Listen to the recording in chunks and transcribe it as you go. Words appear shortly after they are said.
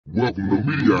Welcome to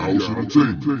Media House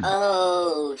Entertainment.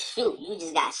 Oh, shoot. You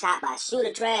just got shot by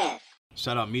Shooter Trav.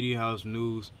 Shout out Media House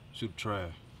News, Shooter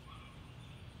Trav.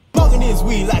 Smoking this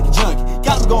weed like a junkie.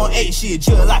 Got me going ape shit,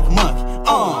 just like a monkey.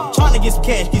 Trying to get some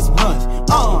cash, get some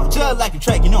lunch. Just like a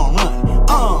track, you know I'm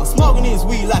running. Smoking this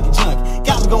weed like a junkie.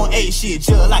 Got me going ape shit,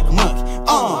 just like a monkey.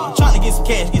 Trying to get some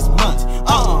cash, get some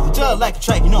lunch. Just like a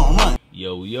track, you know I'm running.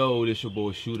 Yo, this your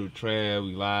boy Shooter Trav.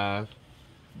 We live,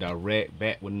 direct,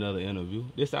 back with another interview.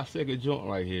 This our second joint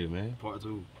right here, man. Part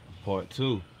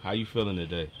two. How you feeling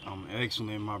today? I'm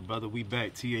excellent, my brother. We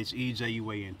back.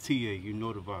 TheJuanta. You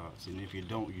know the vibes, and if you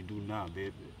don't, you do not,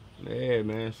 baby. Yeah,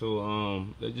 man. So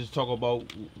let's just talk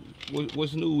about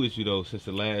what's new with you though since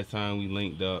the last time we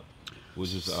linked up,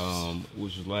 which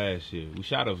was last year. We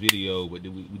shot a video, but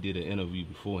we did an interview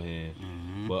beforehand.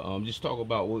 But just talk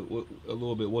about what a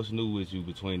little bit what's new with you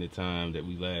between the time that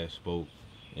we last spoke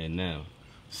and now.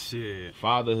 Shit.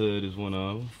 Fatherhood is one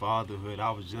of them. Fatherhood.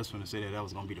 I was just going to say that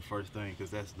was going to be the first thing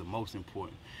because that's the most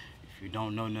important. If you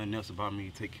don't know nothing else about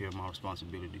me, take care of my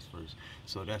responsibilities first.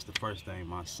 So that's the first thing.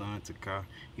 My son, Takai,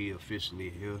 he officially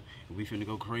here. And we finna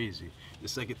go crazy. The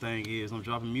second thing is I'm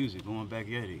dropping music, going back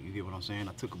at it. You get what I'm saying?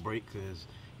 I took a break because,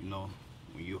 you know,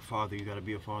 when you're a father, you got to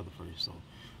be a father first. So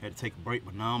I had to take a break,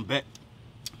 but now I'm back.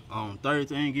 Third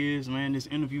thing is, man, this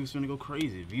interview is finna go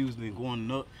crazy. Views been going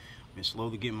up. Been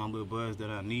slowly getting my little buzz that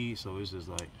I need, so it's just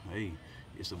like, hey,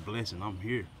 it's a blessing. I'm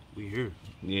here. We here.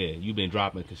 Yeah, you've been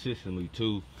dropping consistently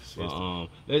too. But,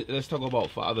 let's talk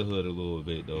about fatherhood a little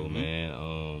bit though,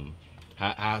 man.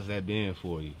 How's that been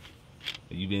for you?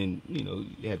 You been, you know,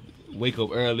 you had to wake up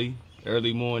early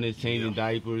mornings, changing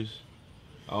diapers,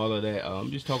 all of that.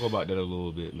 Just talk about that a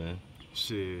little bit, man.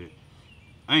 Shit,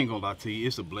 I ain't gonna lie to you,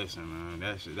 it's a blessing, man.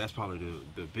 That's probably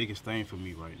the biggest thing for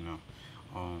me right now.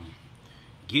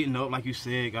 Getting up, like you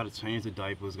said, gotta change the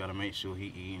diapers, gotta make sure he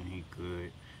eating, he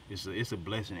good. It's a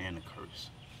blessing and a curse.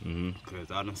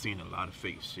 Cause I done seen a lot of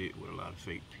fake shit with a lot of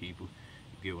fake people.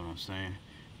 You get what I'm saying?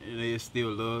 And they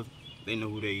still love. They know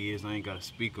who they is. I ain't gotta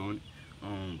speak on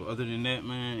it. But other than that,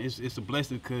 man, it's a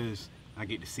blessing because I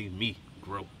get to see me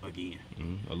grow again.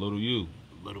 A little you.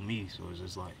 A little me. So it's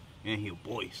just like, and he a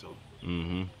boy, so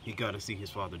he got to see his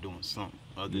father doing something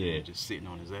other than just sitting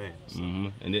on his ass. So.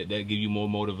 And that give you more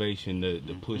motivation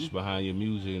to push behind your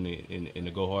music and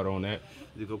to go hard on that.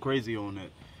 To go crazy on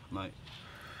that. Like,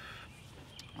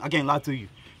 I can't lie to you.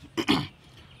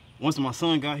 Once my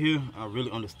son got here, I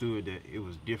really understood that it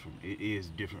was different. It is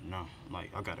different now.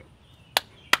 Like,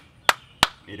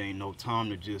 it ain't no time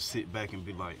to just sit back and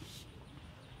be like,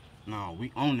 nah,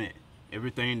 we own it.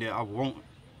 Everything that I want,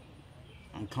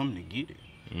 I'm coming to get it.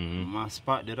 My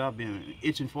spot that I've been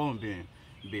itching for and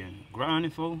been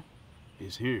grinding for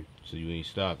is here. So you ain't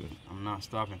stopping. I'm not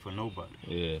stopping for nobody.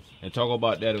 Yeah, and talk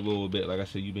about that a little bit. Like I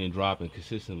said, you've been dropping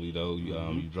consistently though.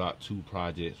 You dropped 2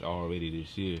 projects already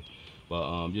this year.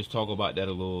 But just talk about that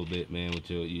a little bit, man. With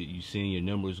you seeing your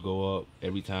numbers go up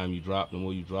every time you drop. The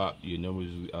more you drop, your numbers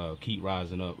keep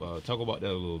rising up. Talk about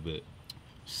that a little bit.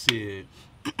 Shit.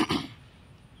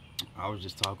 I was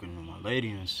just talking to my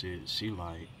lady and shit. She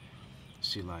like,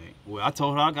 well, I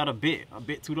told her I got a bet. I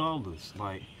bet $2.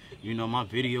 Like, you know, my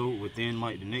video within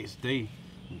like the next day,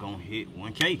 I'm gonna hit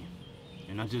 1K.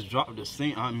 And I just dropped the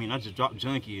same. I mean, I just dropped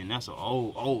Junkie, and that's an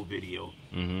old video.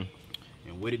 And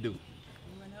what it do?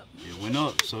 It went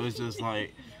up. So it's just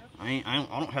like, I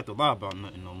don't have to lie about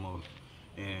nothing no more.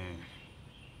 And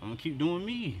I'm gonna keep doing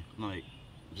me. Like,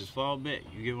 just fall back.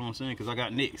 You get what I'm saying? Cause I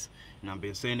got next, and I've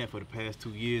been saying that for the past 2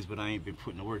 years, but I ain't been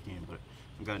putting the work in. But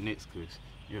I got next, cause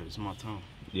yeah, it's my time.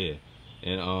 Yeah,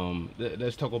 and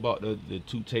let's talk about the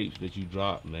 2 tapes that you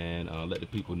dropped, man. Let the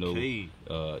people know the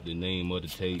name of the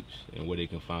tapes and where they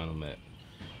can find them at.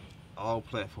 All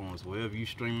platforms, wherever you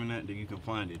streaming at, that you can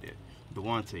find it at.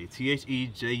 TheJuanta,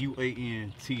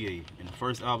 TheJuanta. And the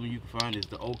first album you can find is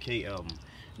the OK album.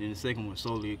 And then the second one,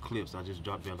 Solely Eclipse. I just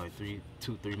dropped that like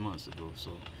 2-3 months ago.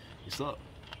 So it's up.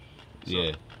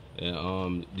 Yeah.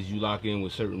 And did you lock in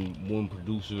with one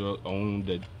producer on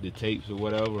the tapes or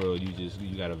whatever, or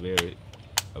you got a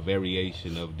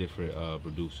variation of different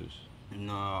producers?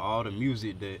 Nah, all the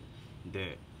music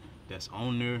that's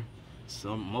on there,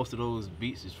 most of those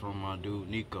beats is from my dude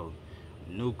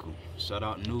Nuku. Shout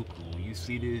out Nuku. When you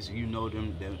see this, you know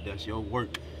that's your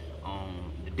work.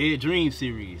 The Dead Dream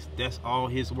series, that's all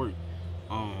his work.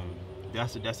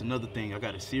 That's another thing. I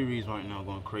got a series right now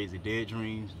going crazy. Dead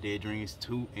Dreams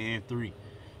 2 and 3.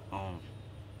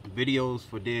 Videos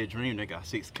for Dead Dream, they got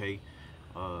 6K.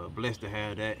 Blessed to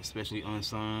have that, especially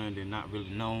unsigned and not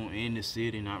really known in the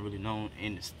city, not really known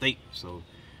in the state. So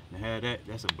to have that,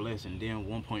 that's a blessing. Then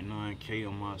 1.9K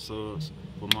on my subs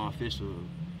for my official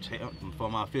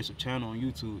my official channel on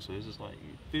YouTube. So it's just like,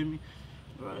 you feel me?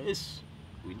 Bro,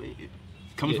 we lit.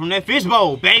 Coming from that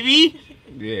fishbowl, baby.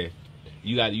 Yeah.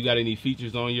 You got any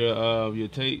features on your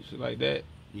tapes like that?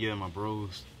 Yeah, my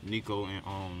bros, Nico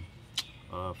and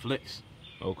Flex.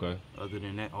 Okay. Other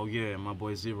than that, oh yeah, my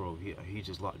boy Zero, he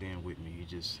just locked in with me. He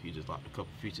just locked a couple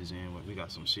features in. We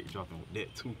got some shit dropping with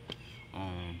that too.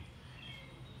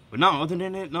 But no, other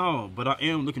than that, no. But I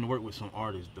am looking to work with some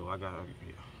artists though. I got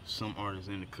some artists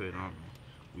in the cut.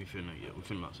 We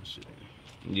finna lock some shit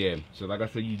in. Yeah. So like I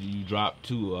said, you dropped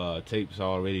 2 tapes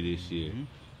already this year.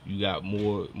 You got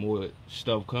more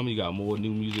stuff coming. You got more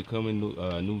new music coming, new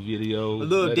videos. A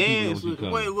little dance,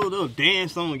 little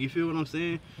dance song. You feel what I'm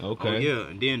saying? Okay. Oh, yeah,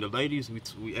 and then the ladies,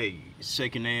 we hey,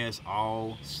 shaking ass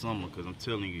all summer. Cause I'm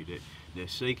telling you that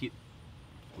shake it.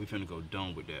 We finna go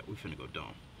dumb with that. We finna go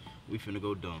dumb. We finna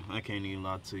go dumb. I can't even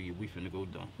lie to you. We finna go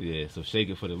dumb. Yeah. So shake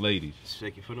it for the ladies.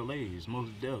 Shake it for the ladies,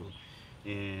 most definitely.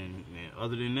 And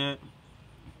other than that.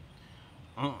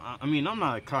 I mean, I'm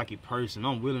not a cocky person.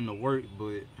 I'm willing to work,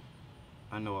 but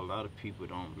I know a lot of people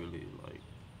don't really like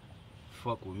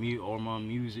fuck with me or my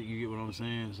music. You get what I'm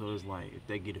saying? So it's like if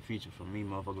they get a feature from me,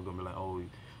 motherfucker gonna be like, oh,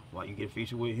 why you get a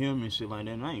feature with him and shit like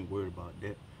that? And I ain't worried about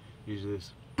that. It's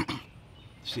just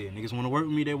shit. Niggas want to work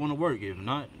with me, they want to work. If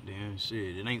not, then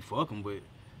shit, it ain't fuck 'em, but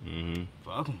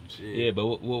fuck 'em. Shit. Yeah, but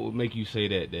what would make you say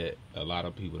that a lot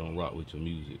of people don't rock with your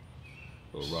music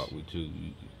or rock with you?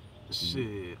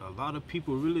 Shit, a lot of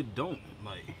people really don't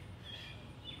like.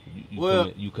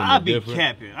 You I be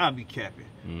capping.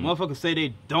 Motherfuckers say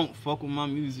they don't fuck with my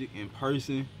music in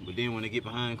person, but then when they get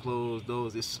behind closed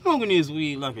doors, they're smoking this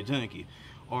weed like a junkie,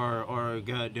 or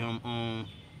goddamn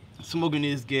smoking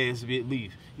this gas bit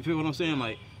leaf. You feel what I'm saying?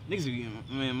 Like niggas be,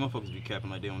 man, motherfuckers be capping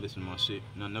like they don't listen to my shit,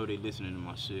 and I know they listening to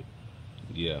my shit.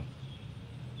 Yeah.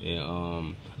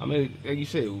 And I mean, like you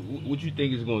said, what you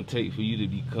think it's gonna take for you to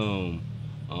become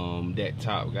that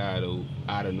top guy though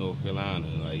out of North Carolina,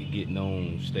 like getting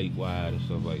known statewide and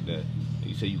stuff like that?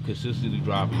 You say you consistently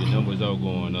dropping, your numbers are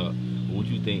going up. But what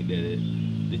you think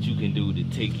that you can do to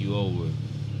take you over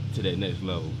to that next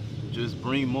level? Just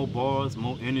bring more bars,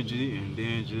 more energy, and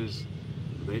then just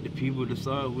let the people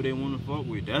decide who they want to fuck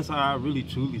with. That's how I really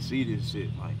truly see this shit.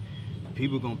 Like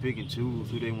people gonna pick and choose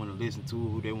who they want to listen to,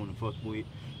 who they want to fuck with.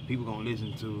 People gonna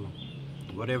listen to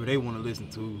whatever they want to listen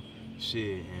to.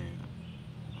 Shit, and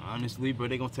honestly, bro,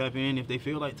 they gonna tap in if they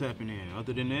feel like tapping in.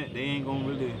 Other than that, they ain't gonna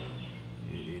really.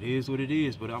 It is what it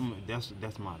is. But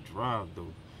that's my drive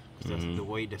though, cause that's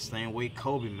the same way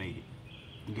Kobe made it.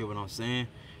 You get what I'm saying?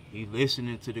 He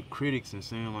listening to the critics and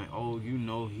saying like, oh, you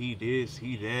know, he this,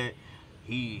 he that,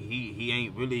 he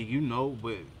ain't really, you know.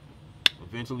 But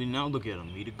eventually now look at him,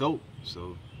 he the GOAT.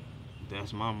 So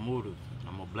that's my motive.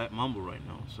 I'm a black mamba right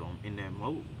now, so I'm in that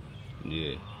mode.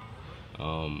 Yeah.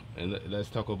 And let's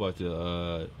talk about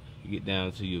get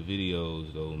down to your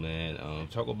videos though, man.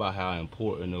 Talk about how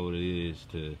important though it is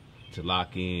to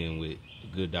lock in with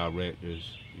good directors,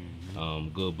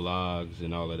 good blogs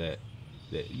and all of that.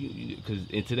 That because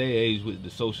in today's age with the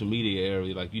social media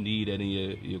area, like you need that in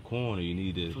your corner. You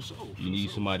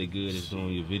need somebody good that's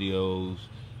doing your videos,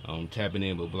 tapping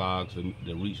in with blogs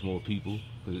to reach more people.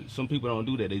 Because some people don't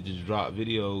do that. They just drop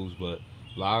videos, but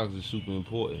blogs are super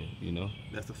important, you know.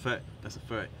 That's a fact. That's a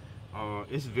fact.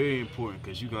 It's very important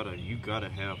because you gotta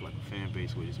have like a fan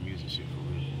base with this music shit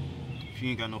for real. If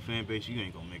you ain't got no fan base, you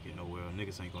ain't gonna make it nowhere.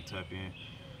 Niggas ain't gonna tap in,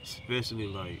 especially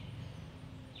like,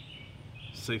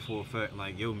 say for a fact,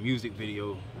 like your music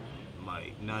video,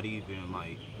 like not even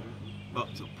like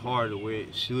up to par to where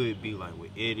it should be, like with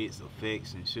edits,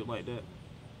 effects, and shit like that.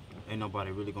 Ain't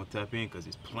nobody really gonna tap in because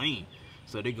it's plain.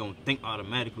 So they gonna think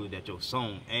automatically that your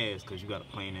song ass because you got a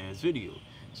plain ass video.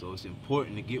 So it's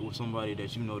important to get with somebody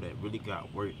that you know that really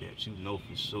got work, that you know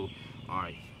for sure. All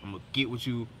right, I'm gonna get with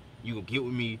you. You gonna get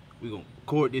with me. We gonna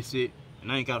record this shit,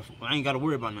 and I ain't gotta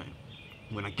worry about nothing.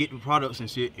 When I get the products and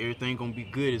shit, everything gonna be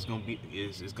good. It's gonna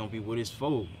be what it's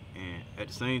for. And at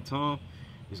the same time,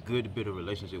 it's good to build a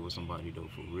relationship with somebody though,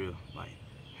 for real. Like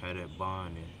have that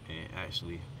bond and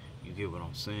actually, you get what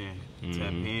I'm saying?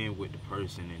 Tap in with the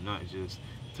person and not just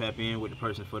tap in with the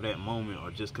person for that moment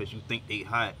or just cause you think they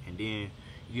hot and then,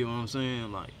 you get what I'm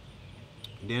saying? Like,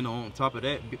 then on top of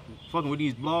that, fucking with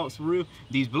these blogs for real.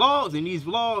 These blogs and these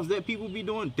vlogs that people be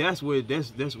doing, that's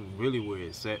really where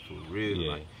it's at for real.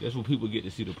 Yeah, like, that's where people get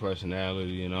to see the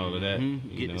personality and all of that.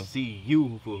 Get to see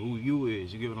you for who you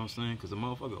is. You get what I'm saying? Cause the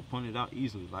motherfucker will point it out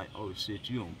easily. Like, oh shit,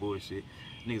 you on bullshit.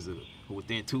 Niggas are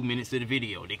within 2 minutes of the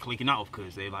video, they clicking off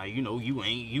cause they like, you know,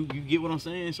 you get what I'm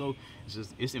saying? So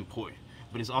it's important.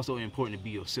 But it's also important to be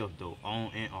yourself though,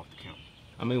 on and off the camera.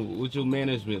 I mean, what's your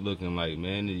management looking like,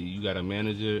 man? You got a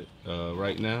manager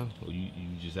right now, or you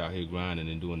just out here grinding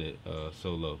and doing it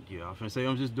solo? Yeah, I'm finna say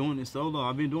I'm just doing it solo.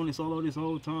 I've been doing it solo this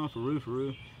whole time, for real, for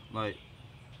real. Like,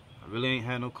 I really ain't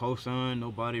had no co-sign,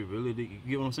 nobody really, you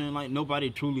get what I'm saying? Like,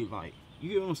 nobody truly, like,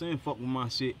 you get what I'm saying? Fuck with my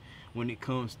shit when it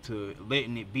comes to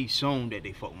letting it be shown that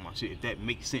they fuck with my shit, if that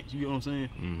makes sense, you get what I'm saying?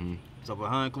 Mm-hmm. So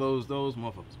behind closed doors,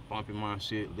 motherfuckers bumping my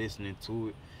shit, listening to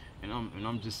it. And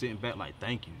I'm just sitting back like,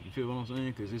 thank you. You feel what I'm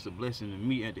saying? Because it's a blessing to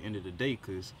me at the end of the day,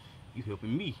 because you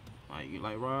helping me.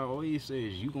 Like Rod always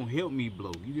says, you gonna help me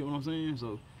blow. You get what I'm saying?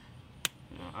 So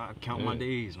I count my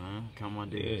days, man. Count my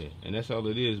days. Yeah, and that's all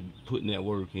it is, putting that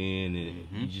work in, and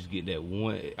you just get that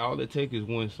one. All it takes is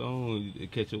one song to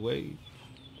catch a wave.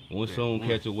 One song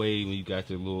catch a wave when you got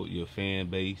your fan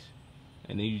base,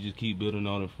 and then you just keep building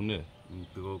on it from there. You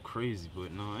go crazy,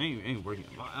 but no, I ain't working.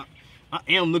 I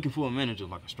am looking for a manager,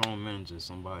 like a strong manager,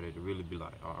 somebody to really be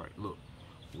like, all right, look,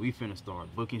 we finna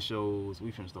start booking shows,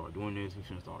 we finna start doing this, we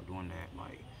finna start doing that,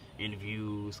 like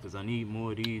interviews, because I need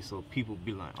more of these, so people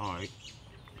be like, all right,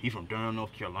 he from Durham,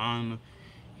 North Carolina,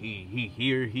 he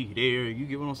here, he there, you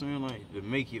get what I'm saying? Like, to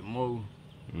make it more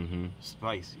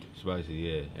spicy. Spicy,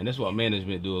 yeah. And that's what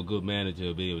management do. A good manager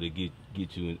will be able to get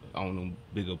you on them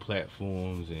bigger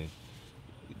platforms and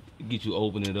get you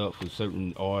open it up for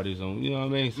certain artists on, you know what I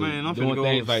mean? So man, I'm doing finna go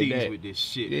things overseas like that with this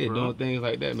shit, yeah, bro. doing things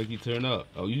like that make you turn up.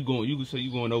 Oh, you can say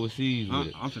you going overseas with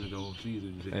it. I'm finna go overseas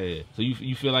with this. Yeah. So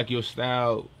you feel like your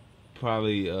style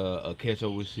probably catch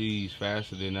overseas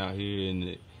faster than out here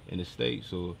in the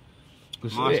States, or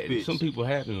because some people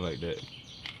happen like that.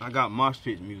 I got mosh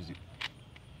pit music.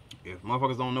 If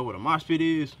motherfuckers don't know what a mosh pit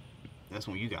is, that's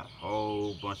when you got a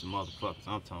whole bunch of motherfuckers.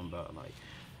 I'm talking about like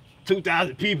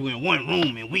 2,000 people in one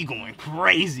room and we going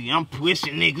crazy. I'm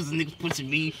pushing niggas and niggas pushing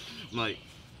me. Like,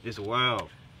 it's wild.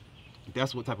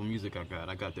 That's what type of music I got.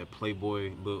 I got that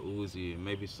Playboy, Lil Uzi, and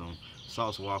maybe some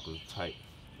Sauce Walker type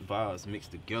vibes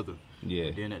mixed together. Yeah.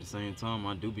 But then at the same time,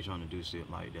 I do be trying to do shit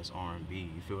like that's R&B.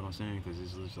 You feel what I'm saying? Because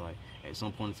it's just like at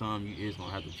some point in time, you is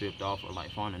gonna have to drift off or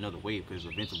like find another wave. Because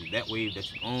eventually that wave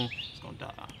that you own, it's gonna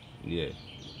die. Yeah.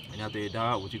 And after it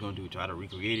died, what you gonna do? Try to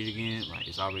recreate it again? Like,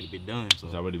 it's already been done. So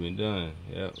It's already been done.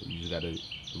 Yeah. You just gotta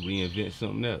reinvent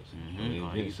something else.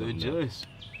 You could adjust.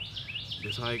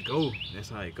 That's how it go. That's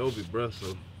how it go, big bruh.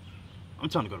 So I'm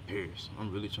trying to go to Paris.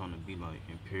 I'm really trying to be like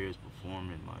in Paris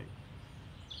performing, like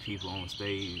people on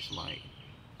stage, like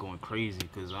going crazy.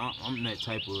 Cause I'm that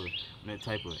type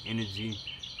of energy.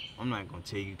 I'm not gonna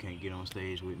tell you can't get on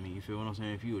stage with me. You feel what I'm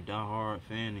saying? If you a diehard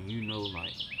fan and you know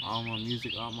like all my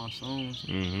music, all my songs,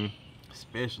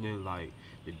 especially like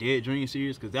the Dead Dream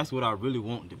series, cause that's what I really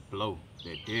want to blow.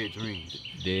 That Dead Dreams.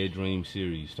 Dead Dream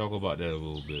series. Talk about that a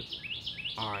little bit.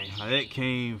 All right, how that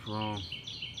came from?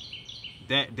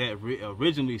 That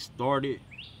originally started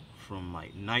from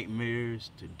like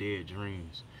nightmares to dead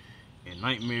dreams. And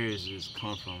nightmares just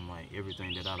come from like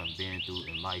everything that I done been through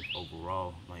in life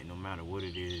overall, like no matter what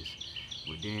it is.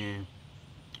 But then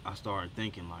I started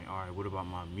thinking like, all right, what about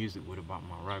my music? What about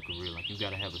my rap career? Like, you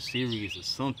gotta have a series or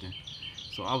something.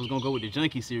 So I was gonna go with the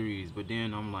Junkie series, but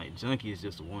then I'm like, Junkie is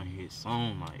just a one-hit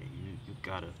song. Like you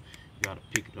gotta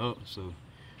pick it up. So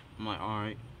I'm like, all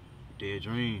right, Dead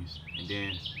Dreams. And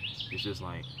then it's just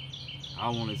like, I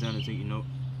want Xander to, you know,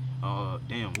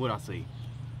 damn, what I say?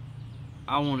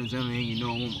 I want Xander and you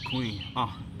know I want my queen.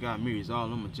 Got mirrors all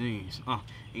on my jeans. And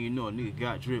you know a nigga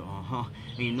got drip. And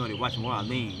you know they watching while I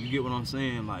lean. You get what I'm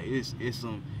saying? Like it's a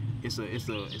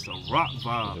rock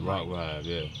vibe. It's a rock vibe,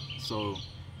 yeah. So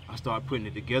I started putting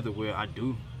it together where I do,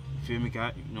 you feel me,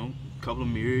 got, you know, a couple of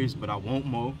mirrors, but I want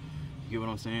more. You get what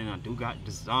I'm saying? I do got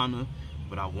designer,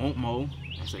 but I want more.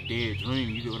 That's a dead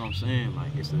dream. You get what I'm saying?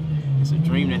 Like it's a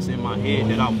dream that's in my head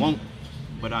that I want.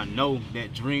 But I know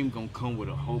that dream gonna come with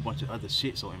a whole bunch of other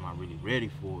shit, so am I really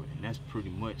ready for it? And that's pretty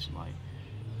much like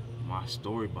my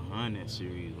story behind that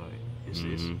series. Like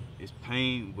it's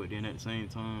pain, but then at the same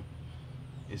time,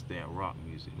 it's that rock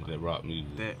music. Like, that rock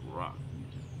music. That rock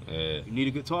music. You need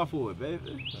a guitar for it,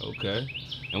 baby. Okay.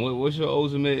 And what's your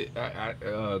ultimate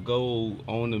goal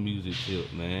on the music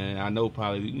tip, man? I know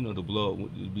probably, you know, the blow up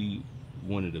would be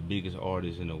one of the biggest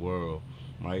artists in the world,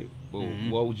 right? But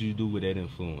what would you do with that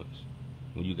influence?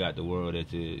 When you got the world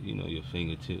at your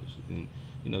fingertips, and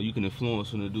you know you can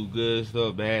influence them to do good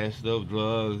stuff, bad stuff,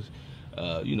 drugs,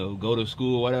 you know, go to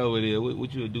school, whatever it is.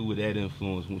 What you do with that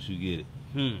influence once you get it?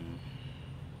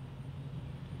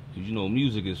 Cause you know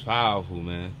music is powerful,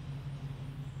 man.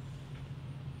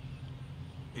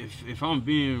 If I'm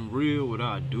being real, what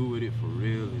I do with it for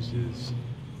real is just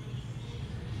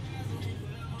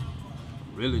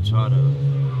really try to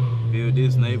build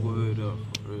this neighborhood up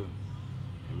for real.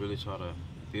 really try to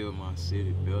build my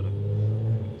city better.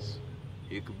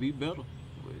 It could be better,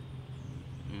 but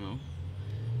you know,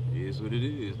 it is what it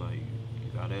is. Like,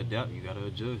 you gotta adapt, you gotta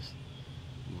adjust.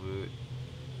 But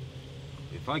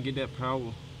if I get that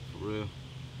power, for real,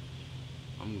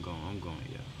 I'm going,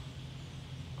 yeah.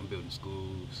 I'm building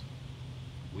schools,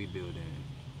 we building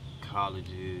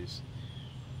colleges,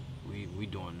 we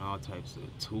doing all types of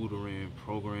tutoring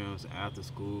programs after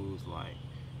schools. Like,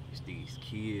 it's these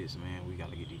kids, man, we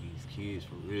gotta get to these kids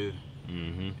for real.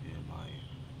 And like,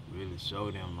 really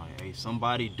show them, like, hey,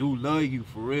 somebody do love you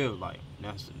for real. Like,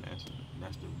 that's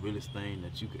the realest thing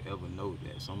that you could ever know,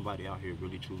 that somebody out here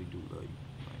really truly do love you.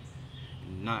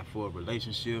 Like, not for a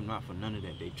relationship, not for none of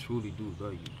that. They truly do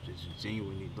love you, just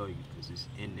genuinely love you, because it's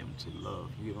in them to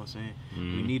love. You know what I'm saying?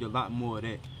 We need a lot more of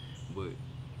that, but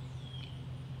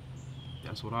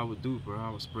that's what I would do, bro. I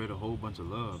would spread a whole bunch of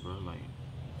love, bro.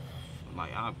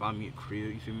 Like I buy me a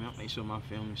crib, you feel me? I make sure my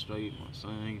family's straight, my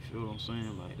son, you feel what I'm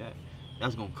saying? Like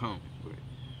that's gonna come, but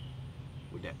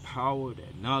with that power,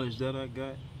 that knowledge that I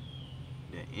got,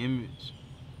 that image,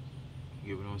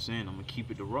 you know what I'm saying? I'm gonna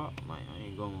keep it the rock. Like,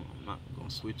 I'm not gonna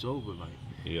switch over, like,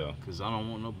 yeah. Cause I don't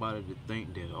want nobody to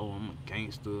think that, oh, I'm a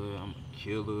gangster, I'm a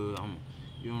killer,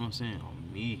 you know what I'm saying?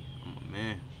 I'm me, I'm a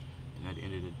man. And at the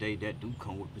end of the day, that do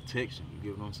come with protection.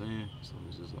 You get what I'm saying? So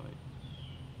it's just like,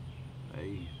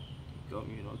 hey, go,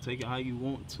 you know, take it how you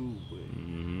want to, but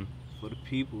for the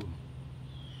people,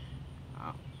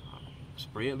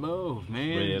 spread love,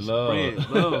 man. Spread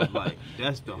love. Like,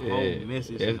 that's the whole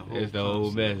message. That's the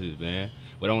whole message, man.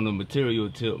 But on the material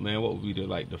tip, man, what would be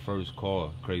the first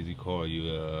car, crazy car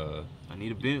you I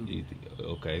need a Bentley.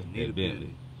 Okay, I need a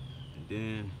Bentley. And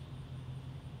then,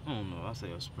 I don't know, I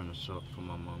say a Sprinter truck for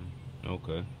my mama.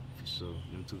 Okay. For sure.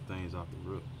 Them two things off the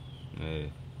rip. Yeah.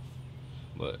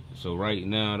 But so right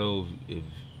now though, if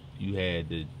you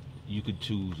had you could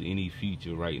choose any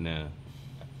feature right now,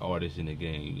 artist in the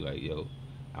game, you like, yo,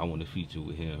 I want to feature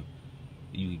with him,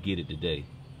 you could get it today.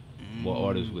 What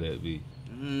artist would that be?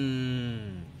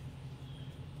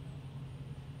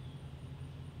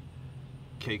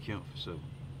 K-Camp for sure.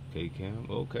 K-Camp,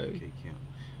 okay. K-Camp.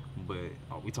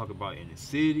 But we talk about in the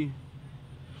city.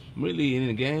 Really in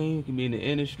the game, it can be in the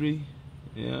industry.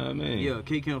 You know what I mean? Yeah,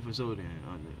 K-Camp for sure then.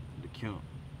 The Camp.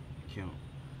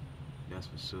 That's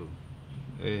for sure.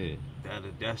 Yeah.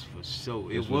 That's for sure.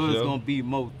 That's it for was sure. gonna be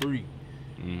Mo 3.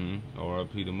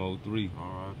 R.I.P. to Mo 3.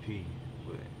 R.I.P.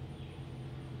 But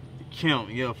the Camp,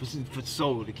 yeah, for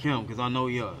sure, the Camp, because I know,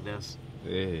 yeah, that's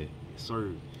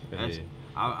sir. That's,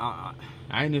 I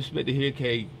didn't expect to hear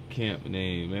K-Camp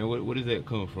name, man. Where does that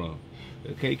come from?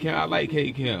 K-Camp, I like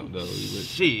K-Camp though.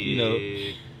 Shit. You know,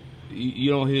 you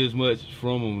don't hear as much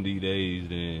from him these days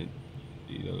than,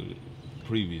 you know,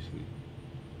 previously.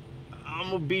 I'm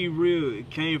gonna be real.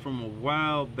 It came from a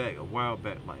while back,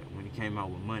 like when he came out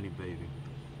with Money Baby.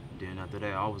 Then after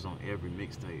that, I was on every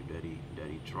mixtape that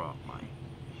he dropped, like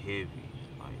heavy,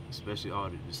 like especially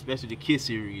the Kiss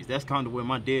series. That's kind of where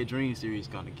my Dead Dream series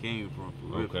kind of came from,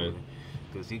 for real. Okay.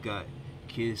 Because he got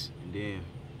Kiss and then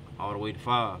all the way to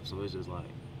 5. So it's just like,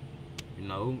 you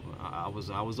know, I was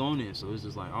on it. So it's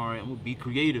just like, all right, I'm gonna be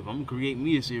creative. I'm gonna create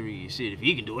me a series. Shit, if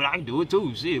he can do it, I can do it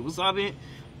too. Shit, what's stopping?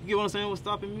 You get what I'm saying? What's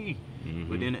stopping me?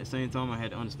 But then at the same time, I had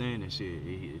to understand that shit.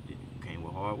 It came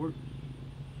with hard work.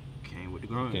 Came with the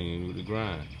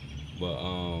grind.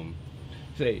 But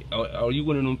say, are you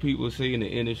one of them people, say in the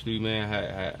industry, man,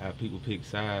 how people pick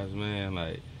sides, man?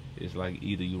 Like, it's like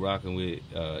either you rocking with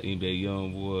NBA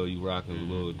Youngboy, or you rocking with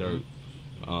Lil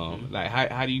Durk. Like,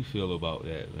 how do you feel about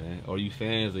that, man? Are you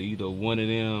fans of either one of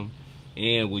them,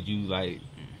 and would you like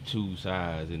choose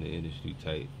sides in the industry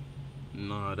type?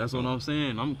 Nah, that's what I'm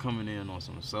saying. I'm coming in on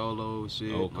some solo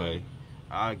shit. Okay. Like,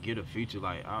 I get a feature,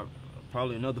 like,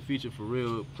 probably another feature for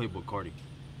real, Playboy Cardi.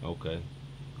 Okay.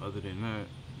 Other than that,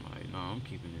 like, nah, I'm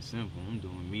keeping it simple. I'm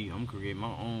doing me. I'm creating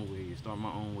my own wave, start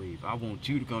my own wave. I want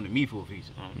you to come to me for a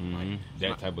feature. Like,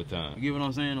 that type of time. You get what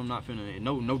I'm saying? I'm not finna,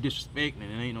 no disrespect, and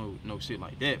it ain't no shit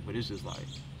like that, but it's just like,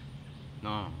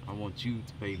 nah, I want you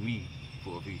to pay me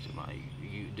for a feature. Like,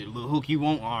 the little hook you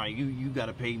want, all right, you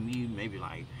gotta pay me maybe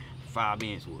like 5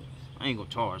 bands for it. I ain't gonna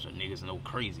charge niggas no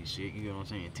crazy shit, you know what I'm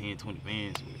saying, 10, 20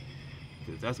 bands for it.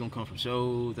 Cause that's gonna come from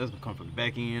shows, that's gonna come from the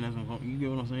back end, that's gonna come, you get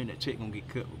what I'm saying, that check gonna get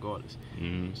cut regardless.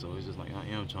 So it's just like, I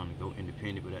am trying to go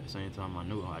independent, but at the same time, I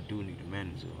know I do need a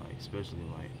manager, like, especially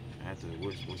like after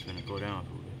what's finna go down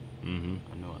for it.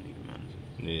 I know I need a manager.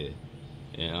 Yeah.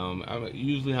 And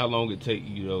usually how long it take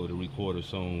you though to record a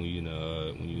song when you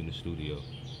in the studio?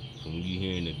 So when you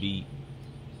hearing the beat,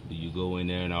 do you go in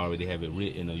there and already have it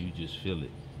written, or you just feel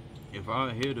it? If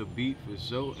I hear the beat for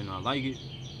sure and I like it,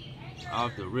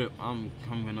 off the rip, I'm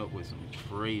coming up with some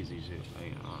crazy shit.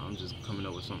 Like I'm just coming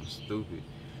up with something stupid.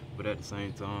 But at the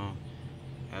same time,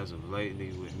 as of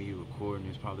lately, with me recording,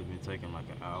 it's probably been taking like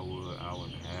an hour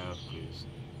and a half, cause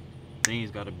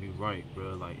things gotta be right,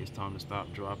 bro. Like it's time to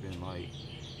stop dropping. Like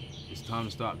it's time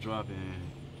to stop dropping.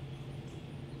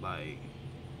 Like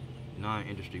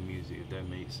non-industry music, if that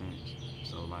makes sense.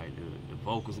 So like the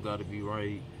vocals gotta be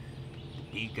right, the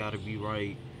beat gotta be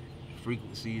right,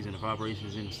 frequencies and the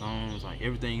vibrations in the songs, like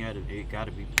everything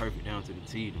gotta be perfect down to the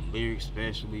T. The lyrics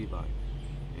especially, like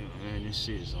yeah, man, this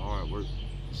shit is hard work.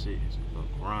 This shit is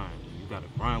a grind. You gotta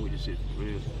grind with this shit for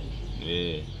real.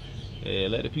 Yeah. Yeah,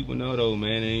 let the people know though,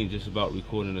 man. It ain't just about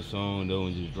recording a song though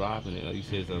and just dropping it. Like you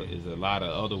said, it's a lot of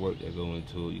other work that go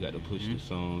into it. You got to push the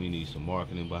song. You need some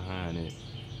marketing behind it.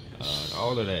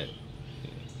 All of that.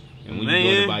 And when you're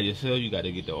doing it by yourself, you got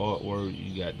to get the artwork.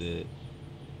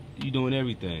 You doing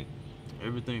everything.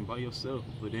 Everything by yourself.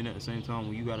 But then at the same time,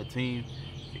 when you got a team,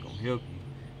 they gonna help you.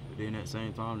 But then at the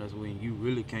same time, that's when you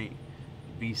really can't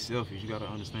be selfish. You gotta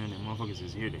understand that motherfuckers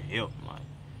is here to help. Like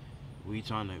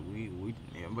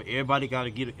but everybody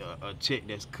gotta get a check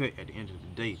that's cut at the end of the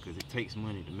day, because it takes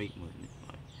money to make money.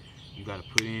 Like you gotta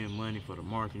put in money for the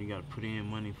marketing. You gotta put in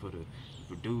money for the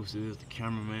producers, the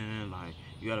cameraman. Like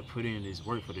you gotta put in this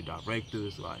work for the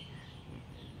directors. Like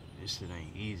this shit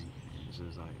ain't easy. It's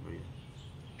just like, man,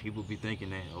 people be thinking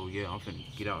that, oh yeah, I'm finna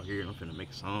get out here and I'm finna make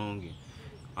a song and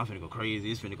I'm finna go crazy.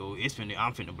 I'm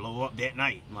finna blow up that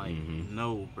night. Like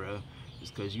no, bruh.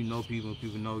 Just cause you know people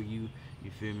know you. You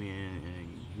feel me?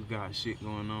 And you got shit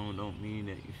going on don't mean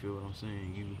that, you feel what I'm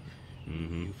saying?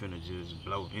 You finna just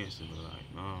blow instantly.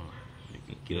 Like, nah,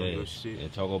 nigga, get on your shit.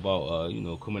 And talk about you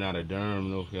know, coming out of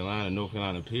Durham, North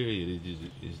Carolina period,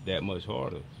 it's that much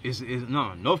harder.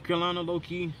 No, North Carolina low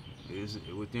key is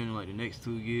within like the next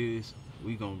 2 years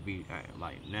we gonna be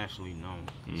like nationally known.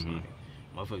 It's like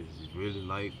motherfuckers is really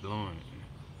like blowing.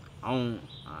 I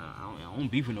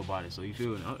don't beef with nobody, so you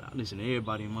feel me? I listen to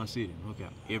everybody in my city. Okay,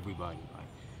 everybody, like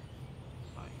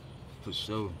for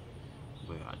sure.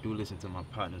 But I do listen to my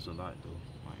partners a lot though,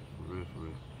 like for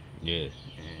real. Yeah.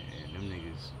 And them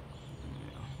niggas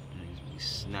be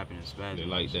snapping and spazzing. They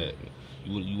like that.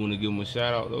 You want to give them a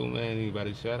shout out though, man?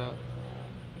 Anybody shout out?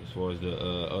 As far as the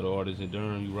other artists in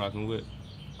Durham you rocking with?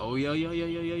 Oh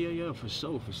yeah, for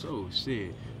sure.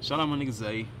 Shit. Shout out my nigga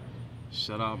Zay.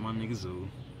 Shout out my nigga Zoo.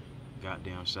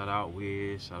 Goddamn, shout out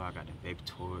Wiz, shout out goddamn Baby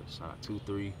Torch, shout out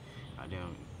 2-3,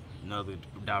 goddamn another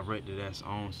director that's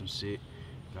on some shit.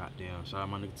 Goddamn, shout out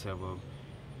my nigga Tevo.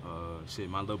 Shit,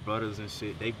 my little brothers and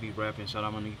shit, they be rapping. Shout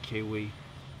out my nigga K-Way.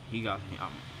 We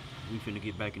finna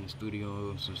get back in the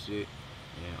studio and some shit.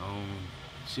 And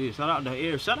shit, shout out to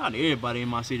everybody in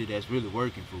my city that's really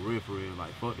working for real.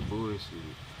 Like fuck the bullshit.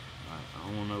 Like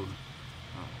I don't know,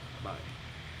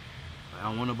 I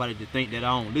don't want nobody to think that I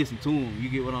don't listen to them. You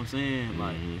get what I'm saying?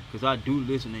 Like, cause I do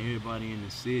listen to everybody in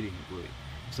the city, but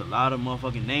it's a lot of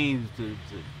motherfucking names to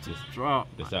drop.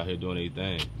 That's out here doing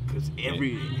their thing. Cause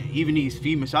even these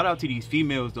females, shout out to these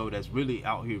females though that's really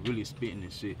out here really spitting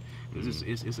this shit. Cause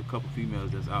it's a couple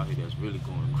females that's out here that's really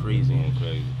going crazy,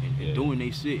 and doing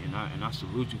their shit, and I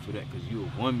salute you for that, cause you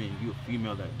a woman, you a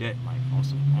female like that, like on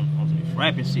some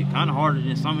rapping shit, kind of harder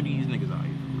than some of these niggas out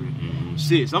here.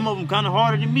 Shit, some of them kind of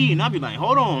harder than me, and I be like,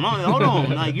 hold on,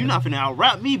 like you not finna out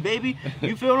rap me, baby.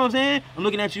 You feel what I'm saying? I'm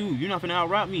looking at you, you're not finna out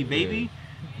rap me, baby.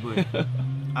 But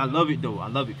I love it though. I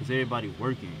love it because everybody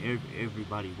working,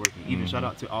 everybody working. Even shout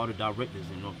out to all the directors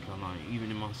in North Carolina,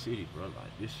 even in my city, bro.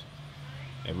 Like this,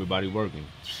 everybody working.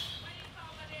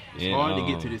 It's hard to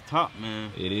get to this top,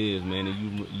 man. It is, man.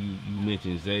 And you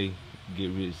mentioned Zay, Get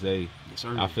Rich Zay. Yes,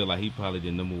 sir. I feel like he probably the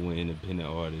 #1 independent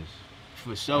artist.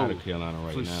 For sure. Out of Carolina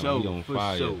right now. Sure. He on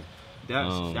fire. Sure.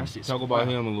 That's talk about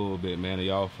him a little bit, man. Are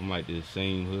y'all from like the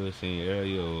same hood, same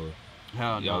area, or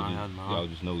y'all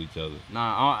just know each other?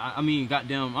 Nah, I mean,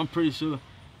 goddamn, I'm pretty sure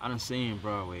I done seen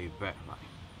bro way back, like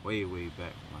way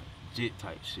back, like jit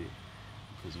type shit.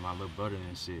 Cause my little brother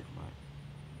and shit, like.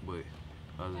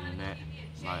 But other than that,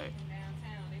 like,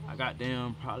 I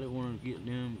goddamn probably wanna get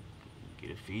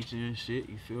a feature and shit,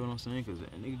 you feel what I'm saying? Cause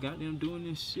that nigga goddamn doing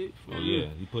this shit for yeah,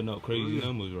 he putting up crazy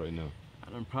numbers right now. I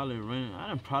done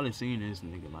probably seen this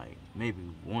nigga like maybe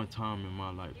one time in my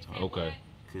lifetime. Okay.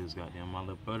 Cause goddamn my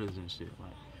little brothers and shit,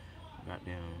 like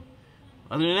goddamn.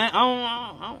 Other than that, I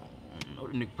don't know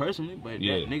the nigga personally, but that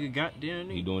nigga goddamn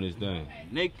nigga. He doing his thing.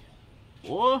 Nigga,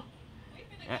 boy,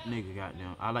 that nigga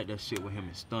goddamn. I like that shit with him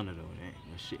and Stunner though.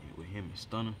 That shit with him and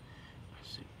Stunner.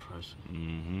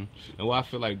 And well, I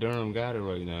feel like Durham got it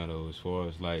right now though, as far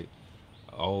as like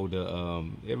all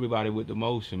the everybody with the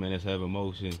motion, man, that's having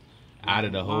motion out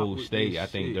of the whole state. I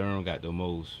think Durham got the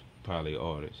most probably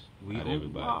artists. We not on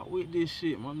everybody. lock with this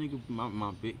shit. My nigga,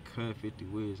 my big cut 50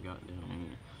 Wiz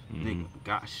goddamn. Nigga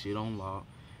got shit on lock.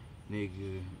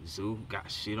 Nigga Zoo got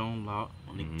shit on lock.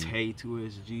 My nigga Tay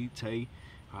 2SG, Tay,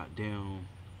 goddamn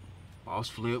Boss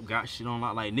Flip got shit on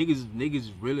lock. Like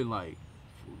niggas really like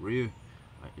for real.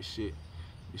 Like this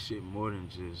shit more than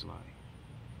just like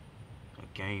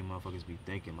a game motherfuckers be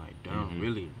thinking. Like Durham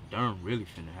really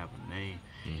finna have a name.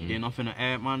 And then I'm finna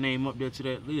add my name up there to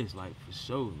that list, like for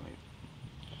sure. Like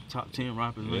top 10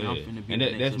 rappers, man. I'm finna be. And the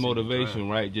that's next motivation,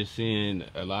 right? Just seeing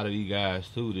a lot of these guys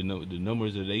too, the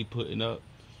numbers that they putting up.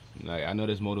 Like I know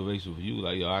that's motivation for you.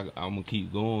 Like yo, I'm gonna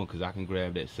keep going because I can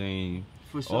grab that same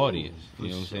audience. You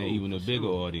know what I'm saying? Even a bigger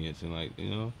audience, and like, you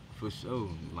know. For sure.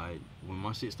 Like when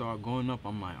my shit started going up,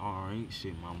 I'm like, all right,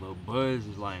 shit. My little buzz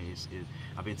is like,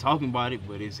 I've been talking about it,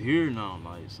 but it's here now.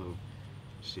 Like so,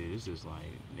 shit. It's just like,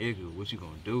 nigga, what you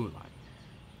gonna do? Like,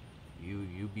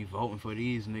 you be voting for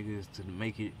these niggas to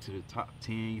make it to the top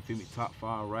 10. You feel me? Top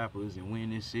 5 rappers and win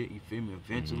this shit. You feel me?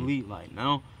 Eventually, like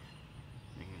now.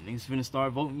 Niggas finna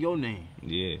start voting your name.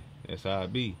 Yeah, that's how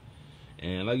it be.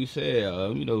 And like you said,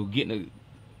 you know, getting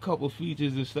a couple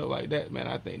features and stuff like that, man,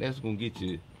 I think that's gonna get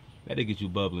you, that'll get you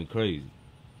bubbling crazy.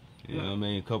 You know what I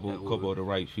mean? Couple of the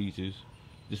right features,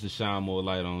 just to shine more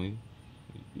light on you.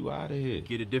 You out of here.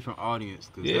 Get a different audience.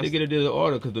 Yeah, to get a different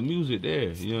audience, cause the music there.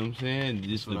 You know what I'm saying?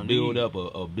 Just to build up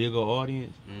a bigger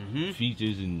audience,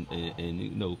 features and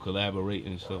you know,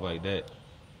 collaborating and stuff like that,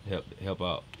 help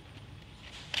out.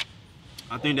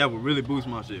 I think that would really boost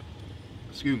my shit.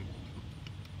 Excuse me.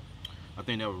 I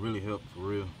think that would really help for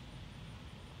real.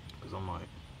 Cause I'm like,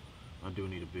 I do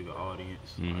need a bigger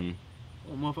audience. Like,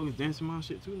 motherfuckers dancing my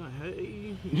shit too. Like,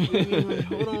 hey, you feel me? Like,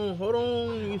 hold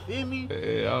on, you feel me?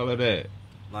 Yeah, all of that.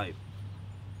 Like,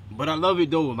 but I love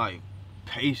it though. Like,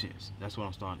 patience. That's what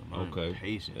I'm starting to learn. Okay.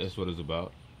 Patience. That's what it's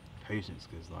about. Patience,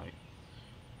 cause like,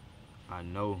 I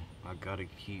know I gotta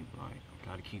keep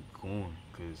going,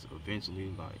 cause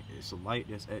eventually, like, it's a light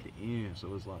that's at the end.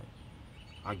 So it's like,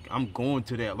 I'm going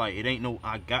to that light. It ain't no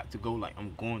I got to go. Like,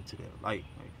 I'm going to that light.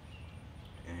 Like,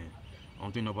 and I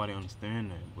don't think nobody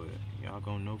understand that, but y'all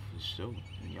gonna know for sure,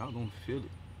 and y'all gonna feel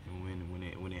it. And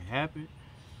when it happen,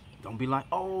 don't be like,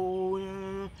 oh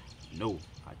yeah. No,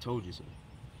 I told you so.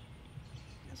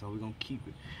 That's how we gonna keep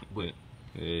it. But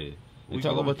yeah. We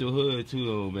talk about your hood too,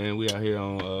 though, man. We out here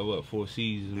on what, 4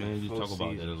 Seasons, man. Just talk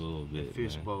about that a little bit,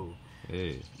 Fishbowl.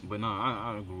 Yeah. But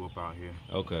nah, I grew up out here.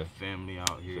 Okay. Family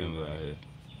out here. Family out here.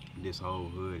 This whole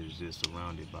hood is just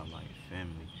surrounded by like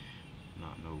family.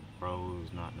 Not no bros,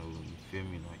 not no, you feel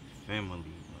me? Like family.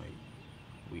 Like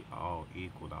we all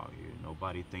equal out here.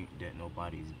 Nobody think that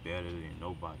nobody's better than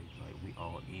nobody. Like we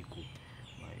all equal.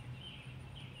 Like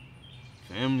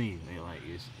family, like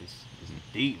it's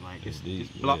deep. Like It's deep,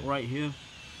 this block right here,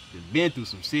 just been through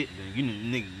some shit. You know,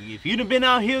 nigga, if you done been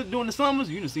out here during the summers,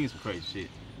 you done seen some crazy shit.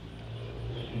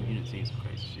 You done seen some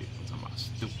crazy shit. I'm talking about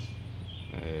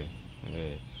stupid.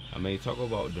 Yeah. I mean, talk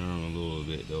about Durham a little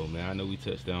bit though, man. I know we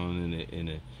touched on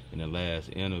in the last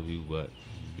interview, but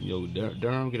you know,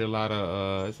 Durham get a lot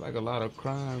of it's like a lot of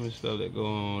crime and stuff that go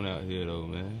on out here though,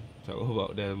 man. Talk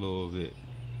about that a little bit.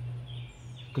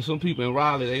 Cause some people in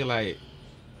Raleigh, they like,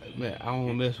 man, I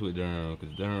don't mess with Durham, cause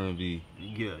Durham be.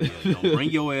 Yeah. Don't bring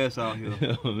your ass out here. You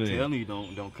know what I mean? Tell me,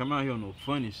 don't come out here on no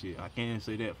funny shit. I can't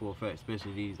say that for a fact,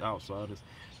 especially these outsiders.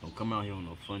 Don't come out here on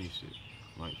no funny shit.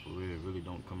 Like for real, really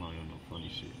don't come out here on no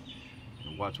funny shit.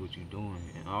 And watch what you doing.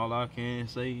 And all I can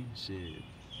say, shit,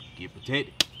 get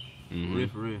protected.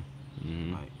 For real.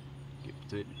 Like, get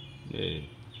protected. Yeah.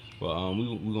 Well,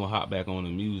 we gonna hop back on the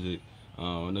music.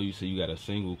 I know you said you got a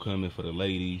single coming for the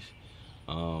ladies.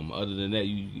 Other than that,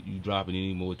 you dropping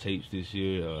any more tapes this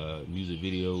year? Music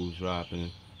videos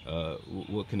dropping?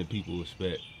 What can the people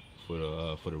expect for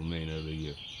the remainder of the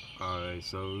year? Alright,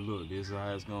 so look, this is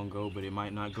how it's gonna go, but it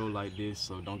might not go like this,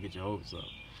 so don't get your hopes up.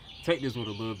 Take this with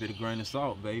a little bit of grain of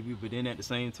salt, baby, but then at the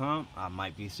same time, I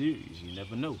might be serious. You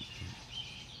never know.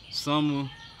 Summer,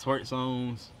 twerk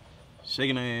songs,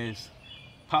 shaking ass,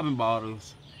 popping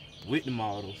bottles, with the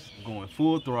models, going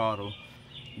full throttle.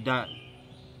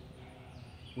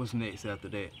 What's next after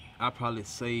that? I'll probably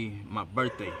say my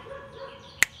birthday.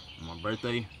 On my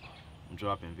birthday, I'm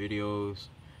dropping videos.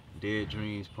 Dead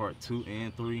Dreams Part 2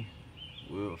 and 3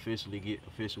 will officially get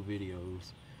official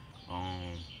videos.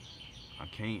 I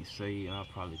can't say I'll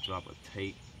probably drop a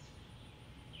tape,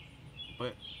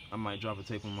 but I might drop a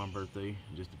tape on my birthday,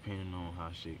 just depending on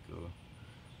how shit go.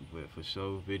 But for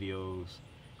sure, videos,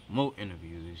 more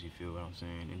interviews, you feel what I'm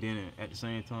saying. And then at the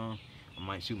same time, I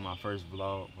might shoot my first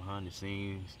vlog behind the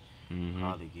scenes,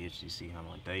 Probably get you, see how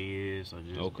my day is, or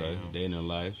just Okay, day in the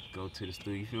life. go to the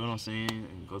studio. You feel what I'm saying?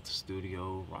 And go to the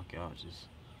studio, rock out, just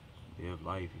live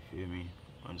life. You feel me?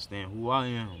 Understand who I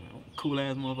am. Cool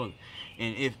ass motherfucker.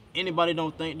 And if anybody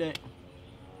don't think that,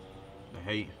 they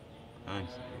hate.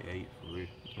 Honestly, they hate for real.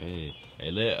 Yeah.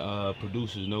 Hey, let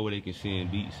producers know where they can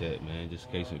send beats at, man. Just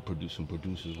in case some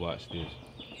producers watch this.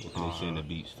 Where can they send the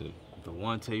beats to?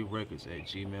 TheJuanta Records at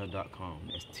gmail.com.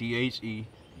 That's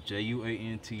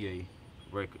TheJuanta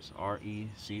Records,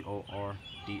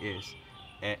 RECORDS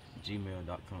at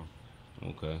gmail.com.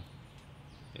 Okay.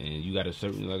 And you got a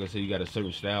certain, like I said, you got a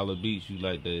certain style of beats. You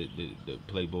like the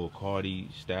Playboy Cardi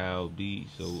style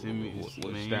beats. So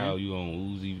what style you on?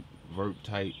 Uzi, Vert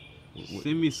type?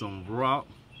 Send me some rock,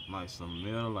 like some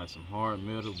metal, like some hard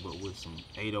metal, but with some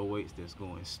 808s that's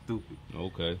going stupid.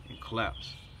 Okay. And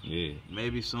claps. Yeah.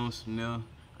 Maybe some snare,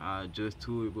 I adjust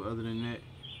to it, but other than that,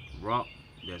 rock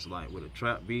that's like with a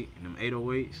trap beat and them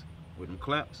 808s with them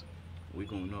claps, we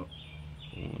going up.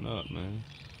 Going up, man.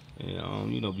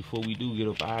 And you know, before we do get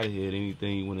up out of here,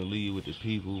 anything you want to leave with the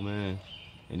people, man?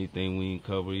 Anything we ain't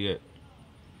covered yet?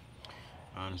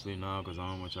 Honestly, no, because I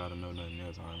don't want y'all to know nothing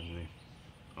else, honestly.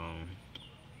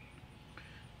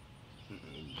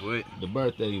 But the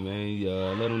birthday, man.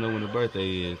 Let them know when the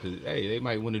birthday is, cause hey, they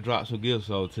might want to drop some gifts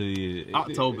off to you.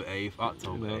 October 8th.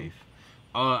 October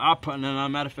 8th.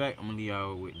 Matter of fact, I'm gonna leave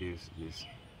y'all with this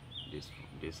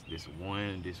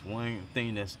one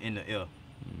thing that's in the air.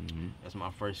 That's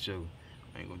my first show.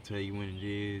 I ain't gonna tell you when it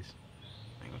is.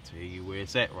 I ain't gonna tell you where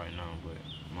it's at right now, but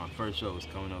my first show is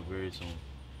coming up very soon.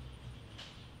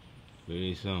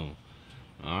 Very soon.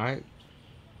 All right.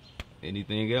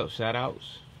 Anything else? Shout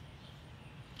outs?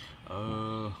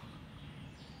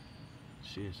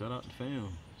 Shit, shout out to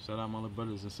fam. Shout out my little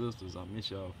brothers and sisters. I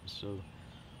miss y'all for sure.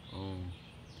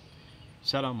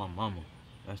 Shout out my mama.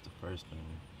 That's the first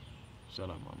thing. Shout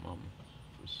out my mama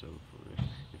for sure, for real.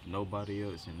 If nobody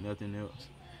else and nothing else,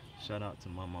 shout out to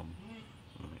my mama.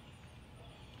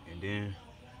 And then,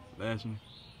 lastly,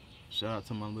 shout out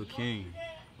to my little king,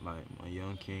 like my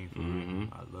young king for real.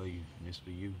 I love you, and this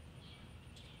for you.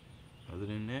 Other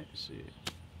than that, shit.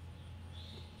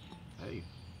 Hey,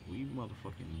 we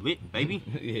motherfucking lit, baby.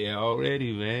 Yeah,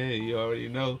 already, man. You already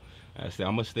know. I said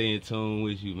I'm gonna stay in tune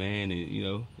with you, man, and you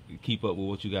know, keep up with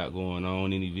what you got going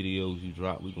on. Any videos you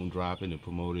drop, we gonna drop it and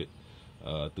promote it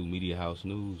through Media House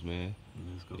News, man.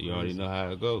 You already know how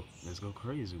it go. Let's go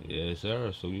crazy. Yes,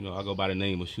 sir. So you know, I go by the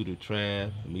name of Shooter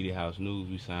Trav, Media House News.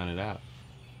 We sign it out.